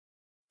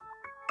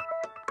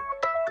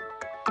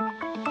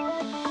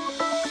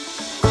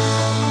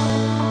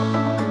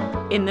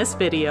In this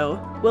video,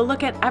 we'll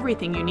look at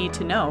everything you need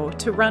to know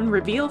to run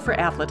Reveal for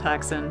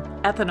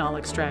Aflatoxin ethanol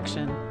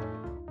extraction.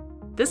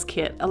 This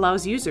kit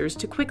allows users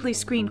to quickly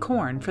screen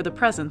corn for the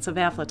presence of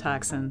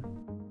aflatoxin.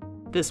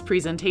 This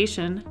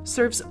presentation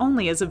serves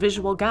only as a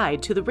visual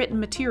guide to the written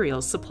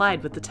materials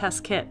supplied with the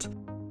test kit.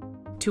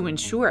 To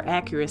ensure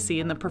accuracy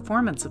in the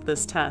performance of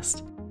this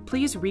test,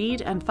 please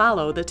read and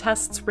follow the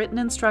test's written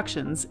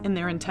instructions in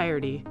their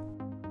entirety.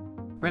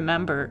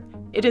 Remember,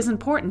 it is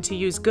important to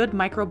use good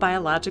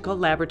microbiological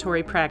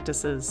laboratory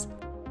practices.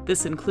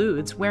 This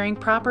includes wearing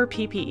proper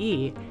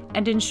PPE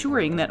and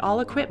ensuring that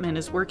all equipment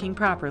is working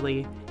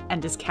properly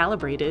and is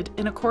calibrated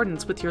in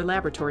accordance with your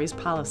laboratory's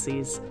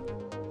policies.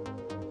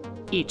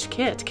 Each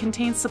kit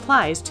contains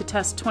supplies to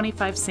test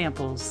 25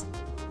 samples.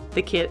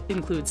 The kit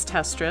includes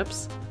test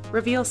strips,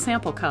 Reveal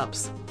sample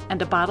cups,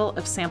 and a bottle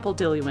of sample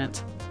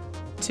diluent.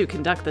 To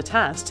conduct the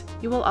test,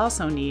 you will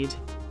also need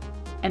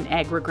an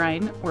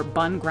AgriGrind or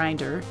bun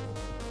grinder,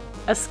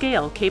 a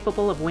scale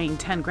capable of weighing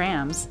 10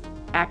 grams,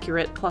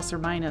 accurate plus or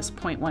minus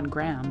 0.1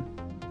 gram,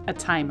 a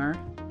timer,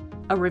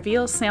 a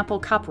Reveal sample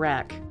cup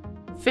rack,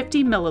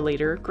 50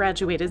 milliliter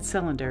graduated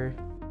cylinder,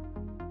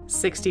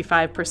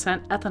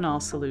 65%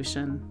 ethanol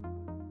solution,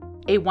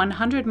 a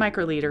 100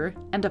 microliter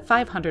and a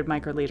 500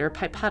 microliter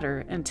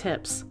pipetter and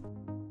tips,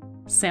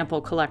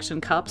 sample collection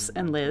cups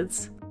and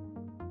lids,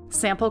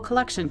 sample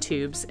collection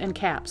tubes and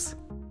caps.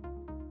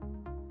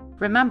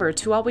 Remember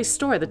to always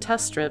store the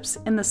test strips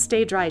in the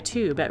Stay Dry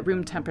tube at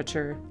room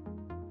temperature.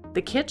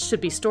 The kit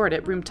should be stored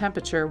at room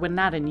temperature when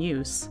not in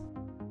use.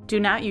 Do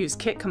not use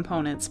kit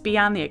components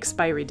beyond the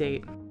expiry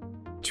date.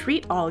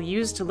 Treat all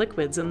used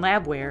liquids and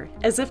labware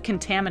as if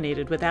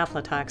contaminated with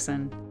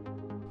aflatoxin.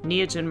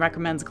 Neogen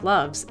recommends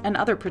gloves and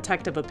other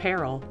protective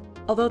apparel,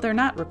 although they're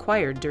not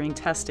required during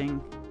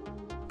testing.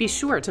 Be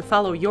sure to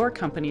follow your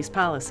company's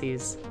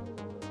policies.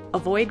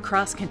 Avoid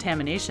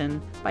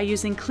cross-contamination by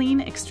using clean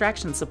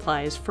extraction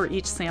supplies for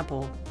each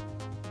sample.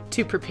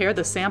 To prepare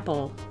the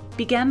sample,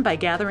 begin by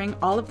gathering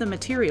all of the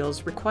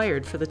materials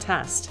required for the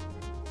test.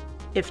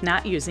 If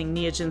not using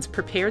Neogen's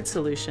prepared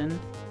solution,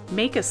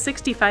 make a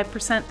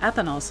 65%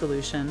 ethanol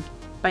solution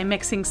by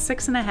mixing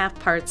 6.5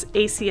 parts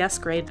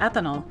ACS-grade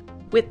ethanol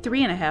with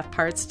 3.5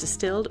 parts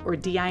distilled or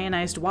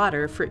deionized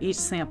water for each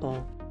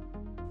sample.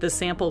 The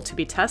sample to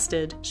be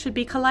tested should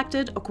be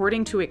collected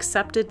according to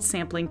accepted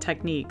sampling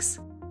techniques.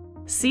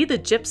 See the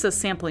GIPSA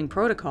sampling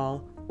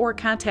protocol or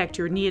contact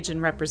your Neogen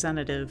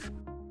representative.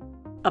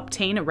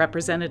 Obtain a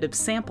representative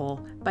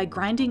sample by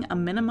grinding a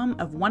minimum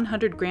of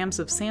 100 grams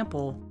of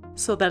sample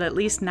so that at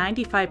least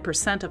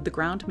 95% of the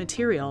ground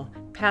material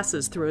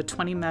passes through a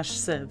 20-mesh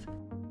sieve.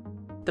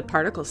 The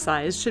particle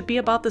size should be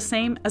about the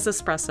same as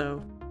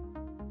espresso.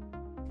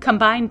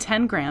 Combine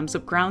 10 grams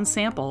of ground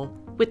sample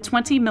with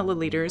 20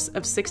 milliliters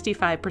of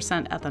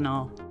 65%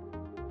 ethanol.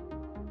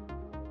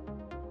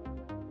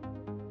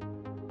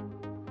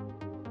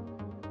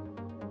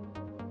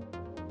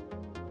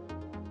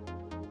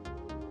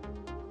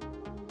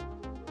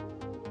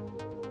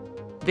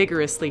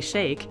 Vigorously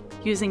shake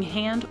using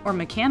hand or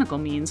mechanical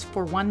means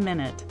for 1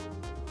 minute.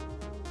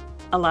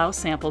 Allow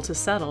sample to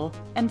settle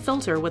and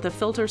filter with a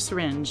filter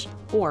syringe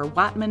or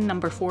Wattman No.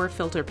 4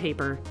 filter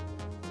paper.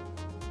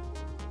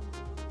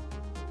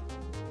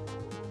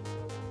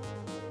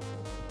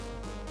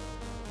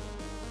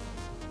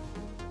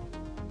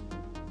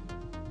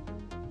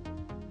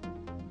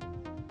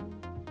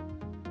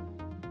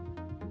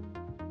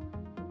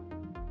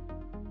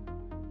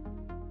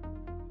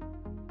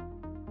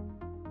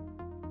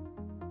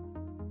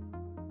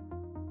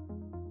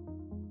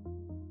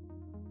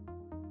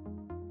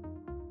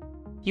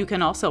 You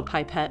can also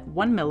pipette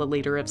 1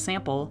 milliliter of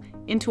sample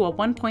into a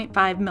 1.5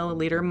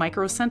 milliliter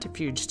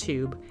microcentrifuge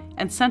tube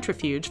and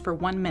centrifuge for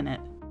 1 minute.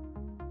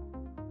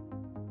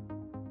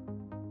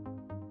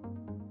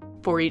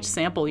 For each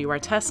sample you are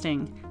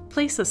testing,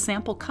 place a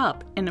sample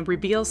cup in a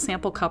Reveal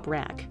sample cup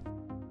rack.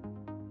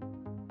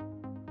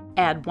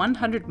 Add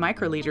 100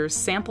 microliters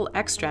sample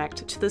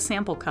extract to the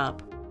sample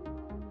cup.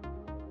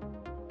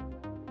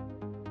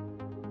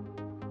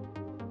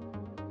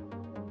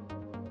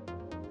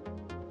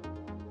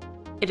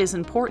 It is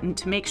important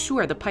to make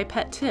sure the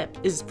pipette tip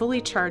is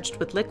fully charged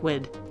with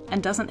liquid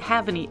and doesn't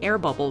have any air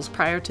bubbles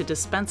prior to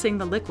dispensing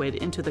the liquid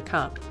into the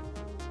cup.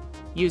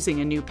 Using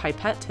a new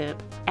pipette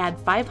tip, add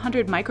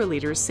 500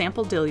 microliters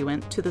sample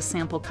diluent to the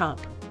sample cup.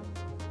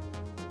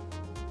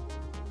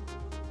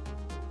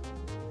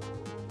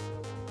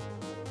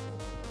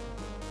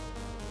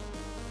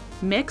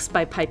 Mix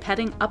by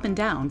pipetting up and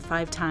down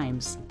 5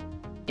 times.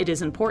 It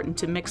is important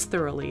to mix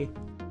thoroughly.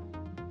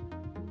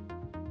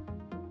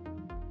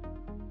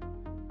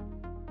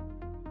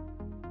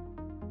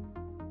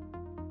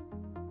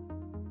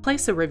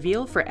 Place a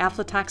Reveal for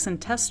Aflatoxin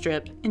test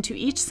strip into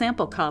each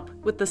sample cup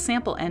with the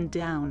sample end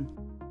down.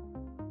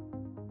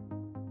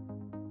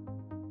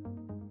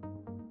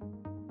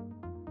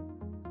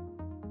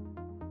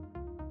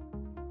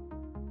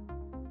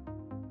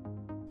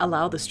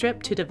 Allow the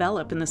strip to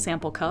develop in the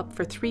sample cup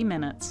for 3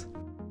 minutes.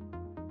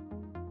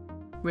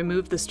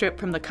 Remove the strip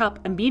from the cup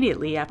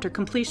immediately after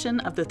completion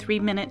of the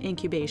 3-minute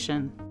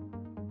incubation.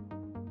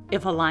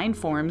 If a line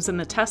forms in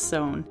the test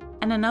zone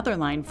and another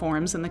line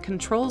forms in the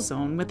control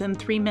zone within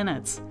 3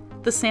 minutes,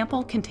 the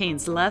sample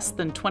contains less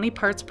than 20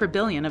 parts per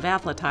billion of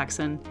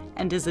aflatoxin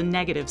and is a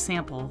negative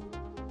sample.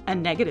 A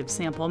negative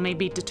sample may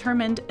be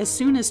determined as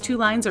soon as 2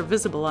 lines are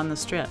visible on the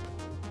strip.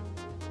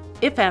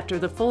 If after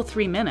the full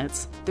 3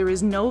 minutes there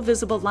is no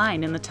visible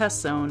line in the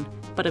test zone,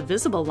 but a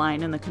visible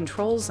line in the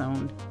control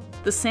zone,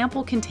 the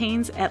sample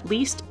contains at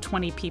least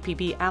 20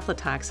 ppb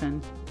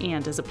aflatoxin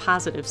and is a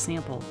positive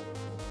sample.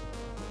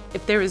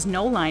 If there is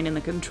no line in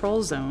the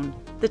control zone,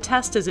 the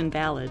test is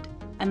invalid,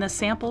 and the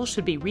sample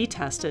should be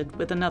retested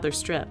with another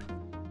strip.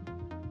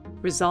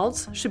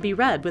 Results should be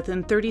read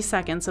within 30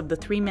 seconds of the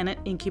 3-minute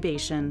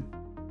incubation.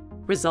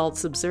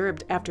 Results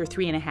observed after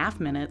 3.5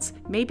 minutes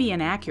may be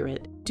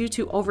inaccurate due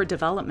to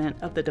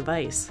overdevelopment of the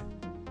device.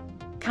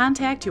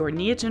 Contact your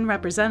Neogen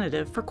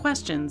representative for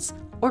questions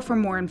or for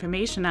more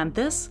information on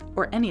this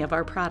or any of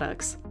our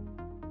products.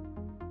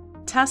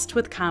 Test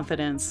with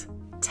confidence.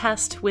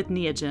 Test with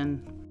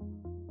Neogen.